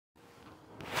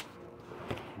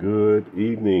Good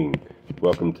evening.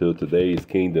 Welcome to today's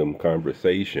Kingdom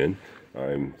Conversation.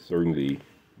 I'm certainly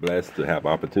blessed to have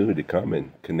opportunity to come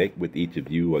and connect with each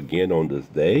of you again on this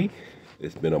day.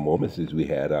 It's been a moment since we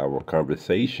had our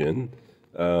conversation,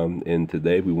 and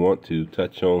today we want to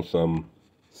touch on some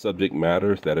subject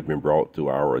matters that have been brought to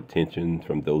our attention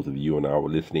from those of you in our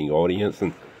listening audience,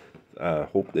 and I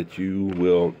hope that you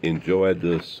will enjoy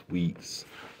this week's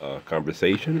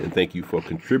conversation, and thank you for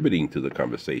contributing to the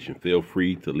conversation. Feel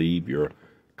free to leave your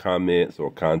comments or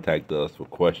contact us for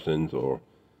questions or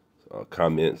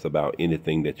comments about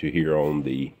anything that you hear on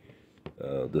the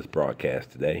this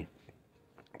broadcast today.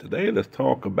 Today, let's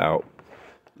talk about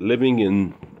living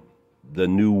in the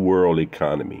new world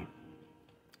economy.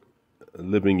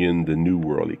 Living in the new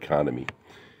world economy.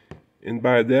 And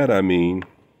by that, I mean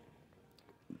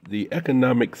the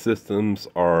economic systems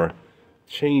are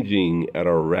changing at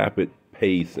a rapid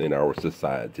pace in our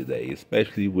society today,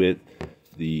 especially with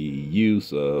the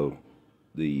use of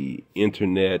the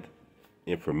internet,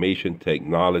 information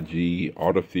technology,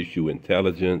 artificial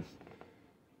intelligence,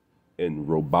 and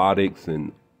robotics,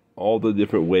 and all the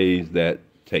different ways that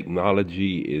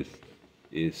technology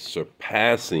is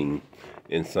surpassing,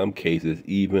 in some cases,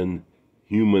 even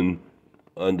human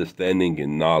understanding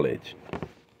and knowledge.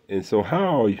 And so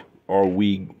how are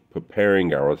we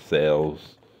preparing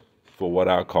ourselves for what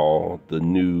I call the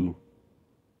new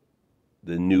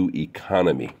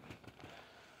economy?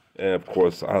 And of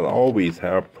course, I always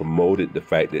have promoted the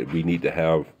fact that we need to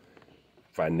have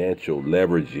financial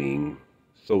leveraging,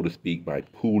 so to speak, by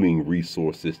pooling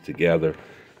resources together.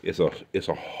 It's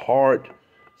a hard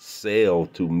sell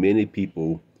to many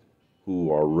people who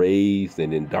are raised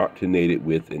and indoctrinated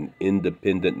with an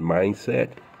independent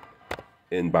mindset.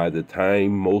 And by the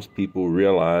time most people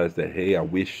realize that, hey, I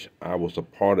wish I was a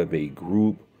part of a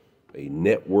group, a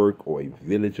network, or a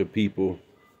village of people,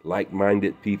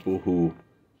 like-minded people who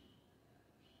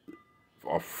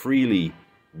are freely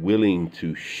willing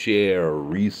to share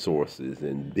resources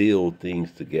and build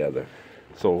things together.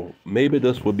 So maybe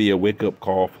this will be a wake-up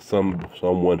call for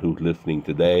someone who's listening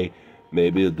today.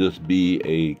 Maybe it'll just be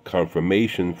a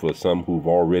confirmation for some who've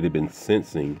already been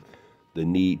sensing the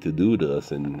need to do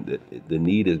this, and the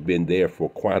need has been there for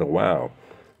quite a while,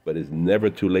 but it's never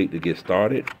too late to get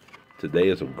started. Today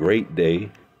is a great day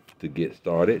to get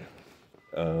started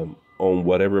on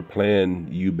whatever plan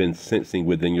you've been sensing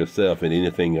within yourself, and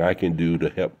anything I can do to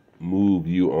help move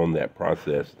you on that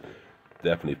process,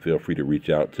 definitely feel free to reach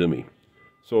out to me.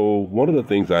 So one of the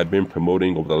things I've been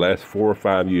promoting over the last 4 or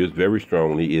 5 years very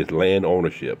strongly is land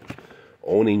ownership,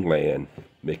 owning land,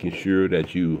 making sure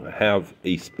that you have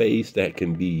a space that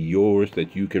can be yours,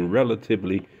 that you can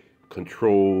relatively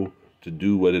control to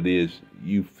do what it is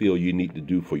you feel you need to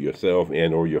do for yourself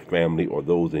and or your family or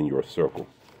those in your circle.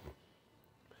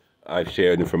 I've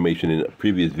shared information in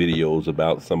previous videos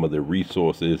about some of the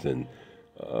resources and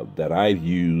that I've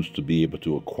used to be able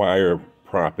to acquire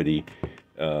property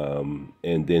and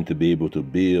then to be able to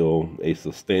build a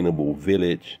sustainable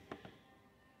village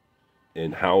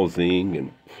and housing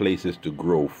and places to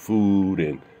grow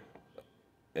food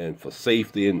and for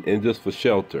safety and just for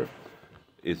shelter.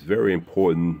 It's very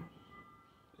important.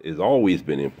 It's always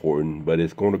been important, but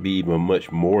it's going to be even much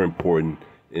more important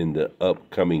in the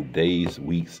upcoming days,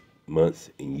 weeks, months,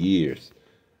 and years.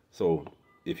 So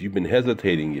if you've been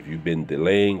hesitating, if you've been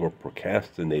delaying or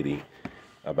procrastinating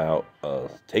about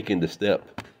taking the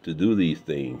step to do these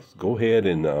things, go ahead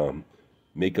and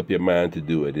make up your mind to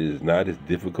do it. It is not as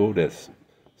difficult as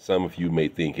some of you may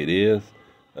think it is.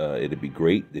 It'd be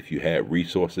great if you had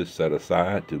resources set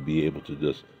aside to be able to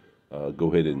just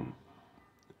go ahead and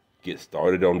get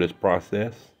started on this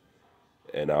process.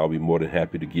 And I'll be more than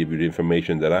happy to give you the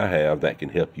information that I have that can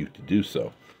help you to do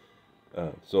so.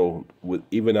 So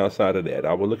even outside of that,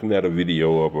 I was looking at a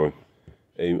video of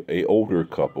a older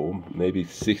couple, maybe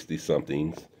 60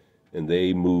 somethings, and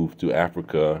they moved to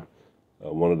Africa,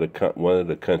 one of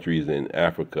the countries in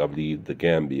Africa, I believe the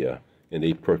Gambia, and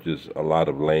they purchased a lot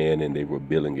of land, and they were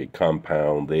building a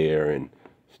compound there and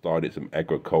started some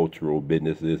agricultural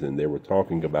businesses, and they were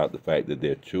talking about the fact that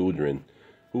their children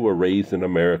who were raised in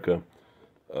America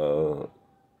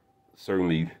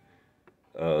certainly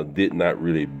did not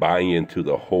really buy into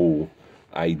the whole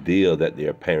idea that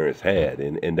their parents had,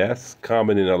 and that's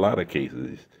common in a lot of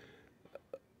cases.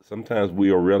 Sometimes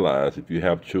we'll realize if you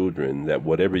have children that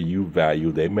whatever you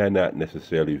value, they may not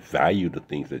necessarily value the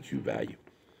things that you value.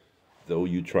 Though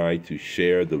you try to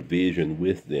share the vision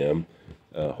with them,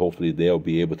 hopefully they'll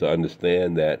be able to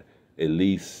understand that at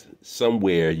least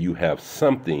somewhere you have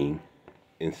something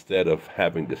instead of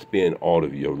having to spend all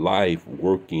of your life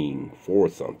working for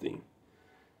something.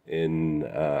 And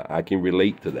I can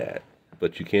relate to that.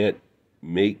 But you can't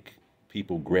make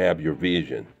people grab your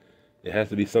vision. It has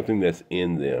to be something that's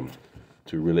in them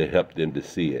to really help them to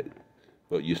see it.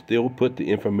 But you still put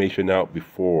the information out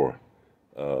before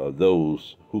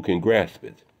those who can grasp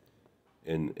it,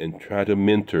 and try to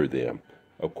mentor them.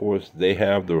 Of course, they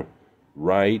have the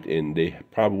right and they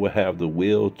probably will have the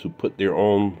will to put their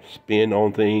own spin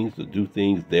on things, to do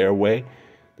things their way.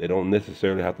 They don't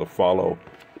necessarily have to follow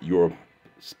your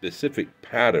specific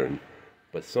pattern,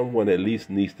 but someone at least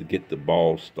needs to get the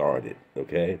ball started,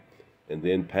 okay? And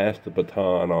then pass the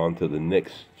baton on to the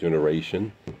next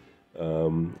generation,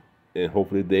 and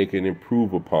hopefully they can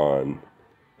improve upon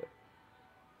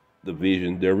the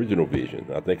vision, the original vision.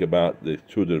 I think about the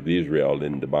children of Israel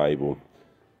in the Bible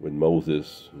when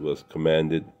Moses was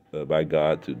commanded by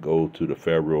God to go to the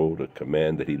Pharaoh, the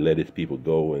command that he let his people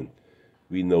go. And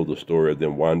we know the story of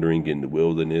them wandering in the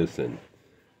wilderness, and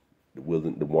the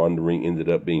wandering ended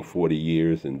up being 40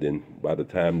 years. And then by the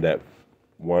time that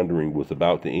wandering was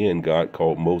about to end, God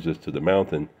called Moses to the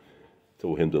mountain,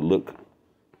 told him to look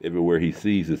everywhere he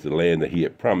sees is the land that he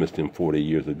had promised him 40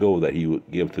 years ago that he would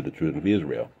give to the children of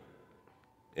Israel.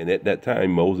 And at that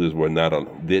time, Moses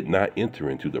did not enter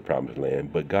into the promised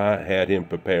land, but God had him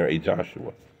prepare a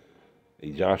Joshua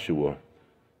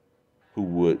who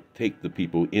would take the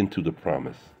people into the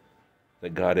promise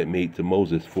that God had made to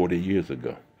Moses 40 years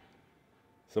ago.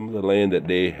 Some of the land that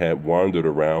they had wandered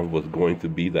around was going to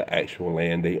be the actual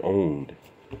land they owned.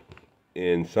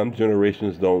 And some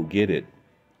generations don't get it,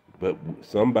 but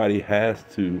somebody has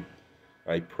to.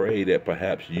 I pray that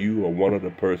perhaps you are one of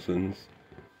the persons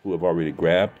who have already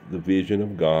grabbed the vision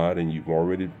of God, and you've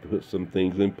already put some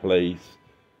things in place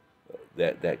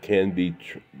that can be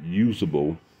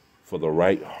usable for the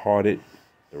right-hearted,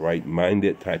 the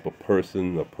right-minded type of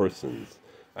person or persons.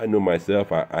 I know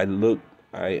myself,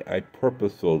 I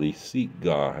purposefully seek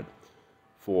God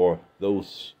for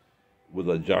those with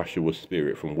a Joshua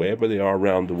spirit from wherever they are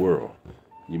around the world.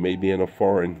 You may be in a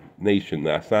foreign nation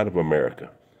outside of America,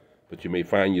 but you may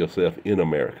find yourself in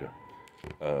America.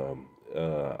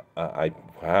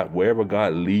 Wherever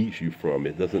God leads you from,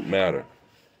 it doesn't matter.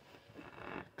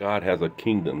 God has a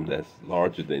kingdom that's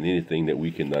larger than anything that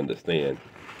we can understand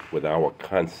with our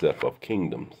concept of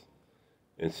kingdoms.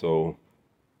 And so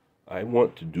I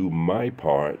want to do my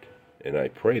part, and I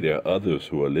pray there are others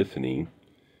who are listening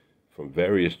from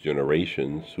various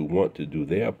generations who want to do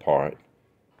their part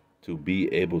to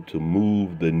be able to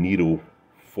move the needle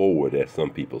forward, as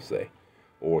some people say,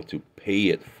 or to pay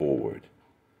it forward,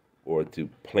 or to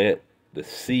plant the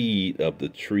seed of the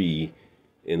tree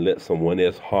and let someone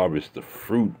else harvest the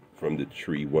fruit from the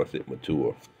tree once it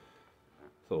matures.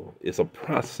 So it's a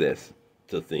process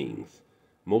to things.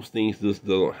 Most things just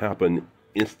don't happen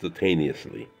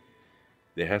instantaneously.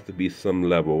 There has to be some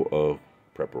level of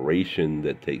preparation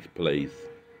that takes place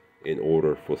in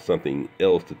order for something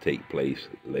else to take place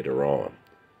later on.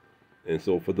 And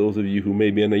so for those of you who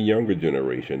may be in a younger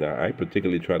generation, I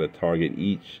particularly try to target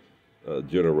each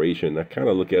generation. I kind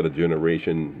of look at a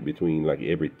generation between like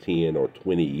every 10 or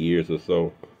 20 years or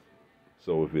so.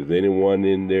 So if there's anyone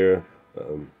in their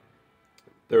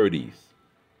 30s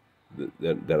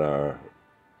that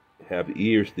have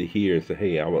ears to hear and say,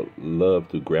 hey, I would love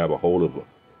to grab a hold of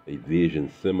a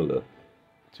vision similar,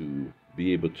 to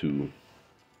be able to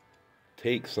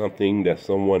take something that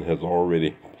someone has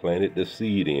already planted the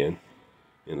seed in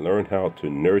and learn how to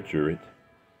nurture it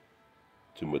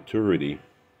to maturity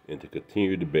and to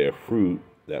continue to bear fruit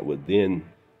that would then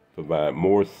provide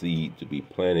more seed to be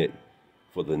planted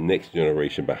for the next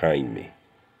generation behind me.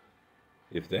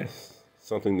 If that's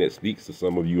something that speaks to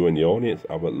some of you in the audience,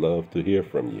 I would love to hear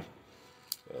from you,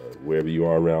 wherever you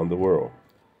are around the world.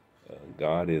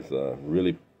 God is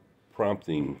really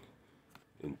prompting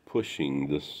and pushing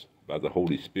this by the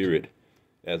Holy Spirit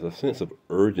as a sense of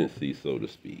urgency, so to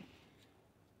speak,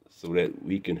 so that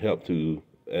we can help to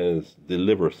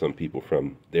deliver some people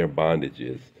from their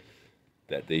bondages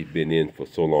that they've been in for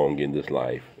so long in this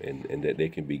life, and that they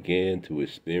can begin to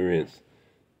experience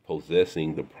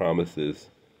possessing the promises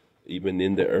even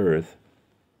in the earth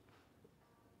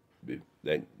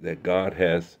that God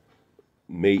has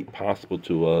made possible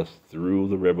to us through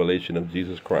the revelation of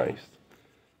Jesus Christ.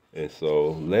 And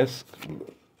so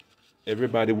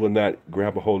everybody will not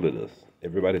grab a hold of this.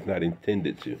 Everybody's not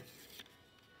intended to.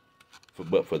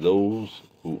 But for those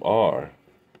who are,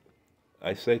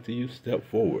 I say to you, step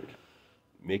forward.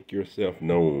 Make yourself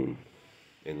known,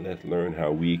 and let's learn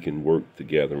how we can work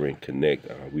together and connect.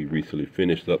 We recently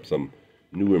finished up some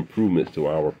new improvements to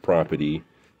our property,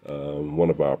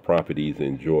 one of our properties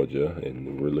in Georgia,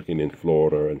 and we're looking in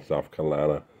Florida and South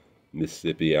Carolina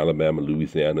Mississippi, Alabama,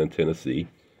 Louisiana, and Tennessee.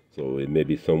 So it may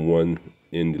be someone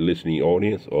in the listening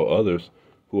audience or others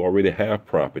who already have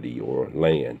property or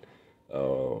land,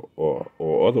 or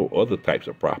other types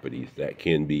of properties that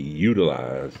can be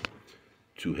utilized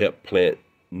to help plant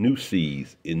new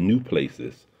seeds in new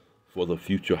places for the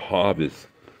future harvest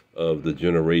of the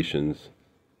generations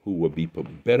who will be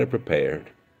better prepared,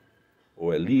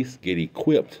 or at least get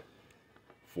equipped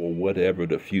for whatever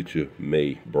the future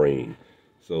may bring.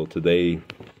 So today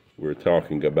we're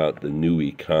talking about the new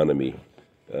economy,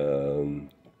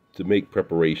 to make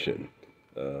preparation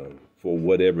for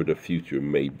whatever the future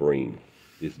may bring.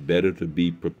 It's better to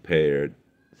be prepared,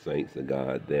 saints of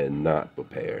God, than not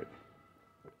prepared.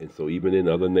 And so even in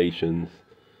other nations,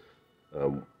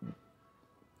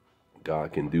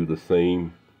 God can do the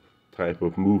same type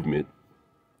of movement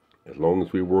as long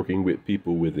as we're working with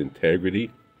people with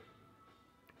integrity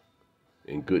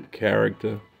and good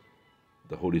character.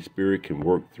 The Holy Spirit can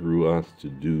work through us to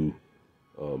do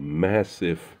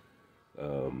massive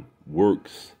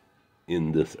works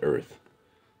in this earth,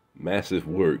 massive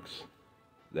works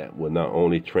that will not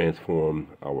only transform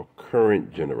our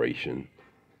current generation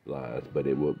lives, but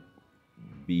it will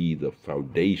be the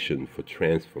foundation for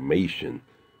transformation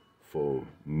for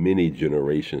many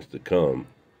generations to come,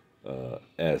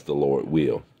 as the Lord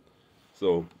will.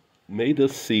 So may the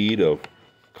seed of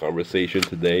conversation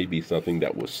today be something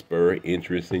that will spur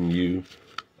interest in you.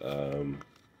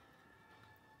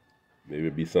 Maybe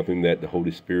it be something that the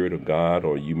Holy Spirit of God,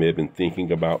 or you may have been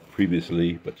thinking about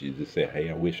previously, but you just say, hey,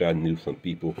 I wish I knew some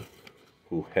people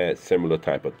who had similar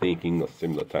type of thinking or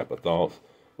similar type of thoughts.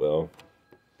 Well,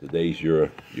 today's your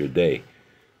day.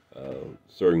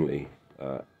 Certainly,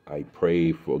 I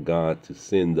pray for God to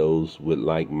send those with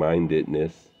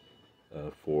like-mindedness,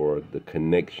 for the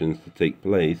connections to take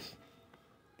place,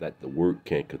 that the work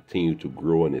can continue to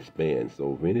grow and expand.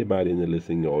 So if anybody in the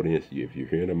listening audience, if you're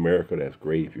here in America, that's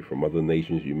great. If you're from other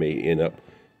nations, you may end up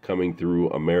coming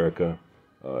through America.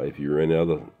 If you're in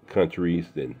other countries,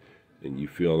 then you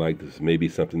feel like this may be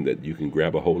something that you can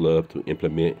grab a hold of to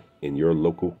implement in your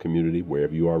local community,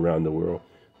 wherever you are around the world,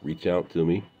 reach out to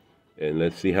me, and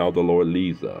let's see how the Lord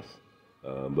leads us.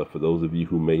 But for those of you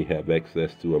who may have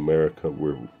access to America,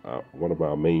 one of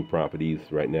our main properties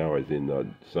right now is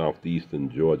in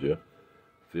southeastern Georgia.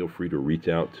 Feel free to reach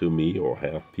out to me, or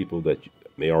have people that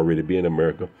may already be in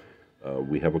America.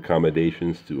 We have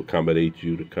accommodations to accommodate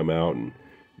you to come out, and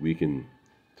we can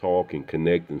talk and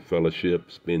connect and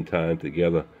fellowship, spend time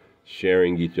together,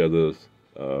 sharing each other's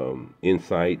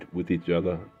insight with each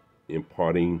other,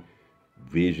 imparting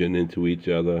vision into each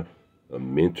other,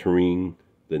 mentoring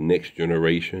the next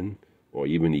generation, or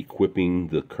even equipping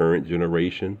the current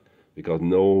generation, because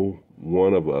no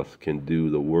one of us can do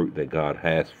the work that God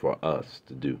has for us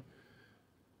to do.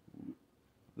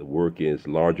 The work is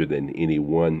larger than any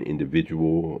one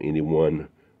individual, any one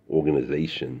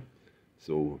organization.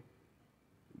 So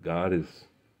God has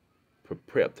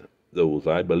prepped those.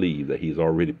 I believe that He's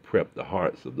already prepped the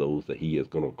hearts of those that He is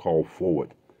going to call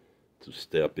forward to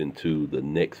step into the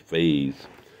next phase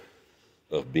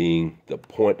of being the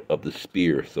point of the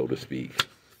spear, so to speak,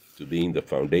 to being the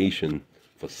foundation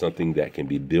for something that can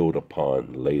be built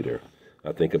upon later.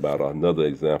 I think about another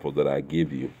example that I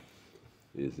give you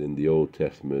is in the Old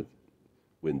Testament,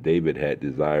 when David had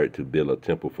desired to build a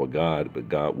temple for God, but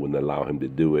God wouldn't allow him to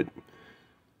do it.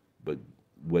 But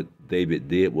what David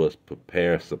did was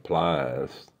prepare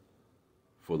supplies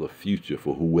for the future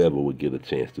for whoever would get a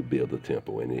chance to build the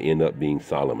temple, and it ended up being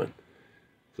Solomon.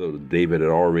 So David had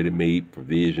already made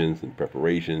provisions and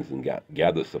preparations and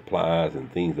gathered supplies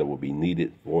and things that would be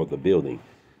needed for the building.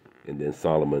 And then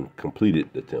Solomon completed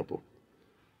the temple.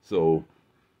 So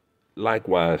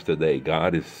likewise today,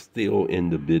 God is still in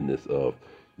the business of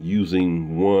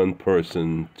using one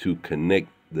person to connect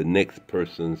the next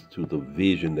persons to the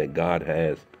vision that God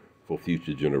has for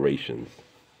future generations.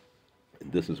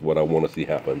 And this is what I want to see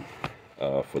happen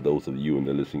for those of you in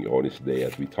the listening audience today,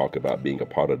 as we talk about being a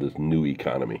part of this new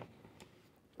economy,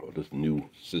 or this new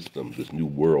system, this new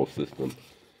world system,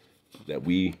 that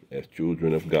we as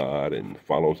children of God and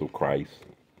followers of Christ,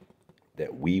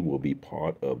 that we will be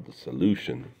part of the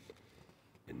solution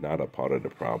and not a part of the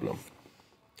problem.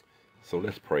 So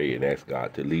let's pray and ask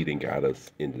God to lead and guide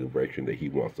us in the direction that He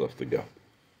wants us to go.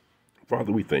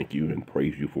 Father, we thank you and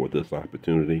praise you for this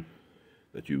opportunity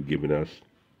that you've given us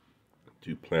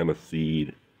to plant a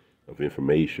seed of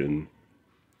information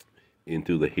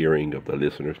into the hearing of the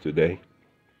listeners today.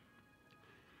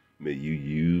 May you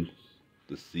use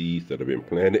the seeds that have been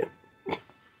planted.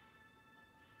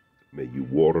 May you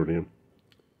water them.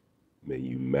 May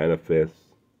you manifest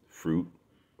fruit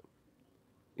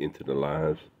into the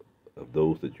lives of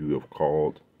those that you have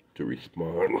called to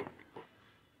respond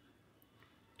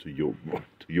to your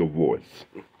voice.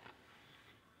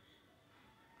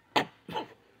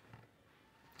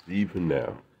 Even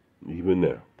now,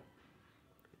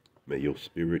 may your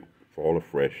spirit fall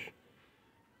afresh,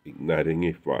 igniting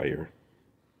a fire,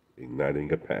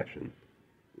 igniting a passion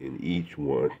in each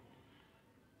one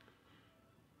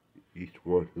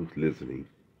who's listening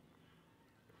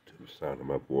to the sound of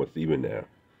my voice, even now.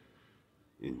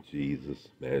 In Jesus'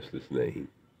 matchless name,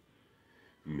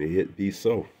 may it be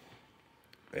so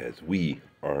as we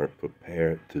are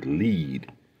prepared to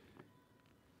lead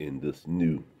in this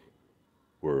new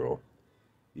world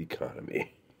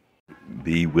economy.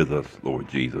 Be with us, Lord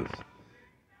Jesus.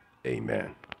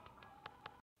 Amen.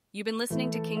 You've been listening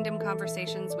to Kingdom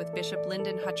Conversations with Bishop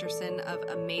Lyndon Hutcherson of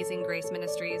Amazing Grace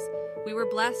Ministries. We were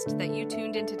blessed that you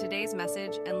tuned into today's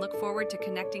message and look forward to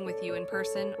connecting with you in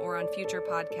person or on future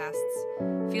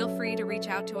podcasts. Feel free to reach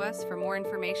out to us for more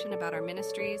information about our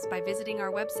ministries by visiting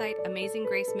our website, Amazing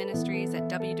Grace Ministries, at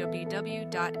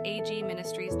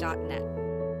www.agministries.net.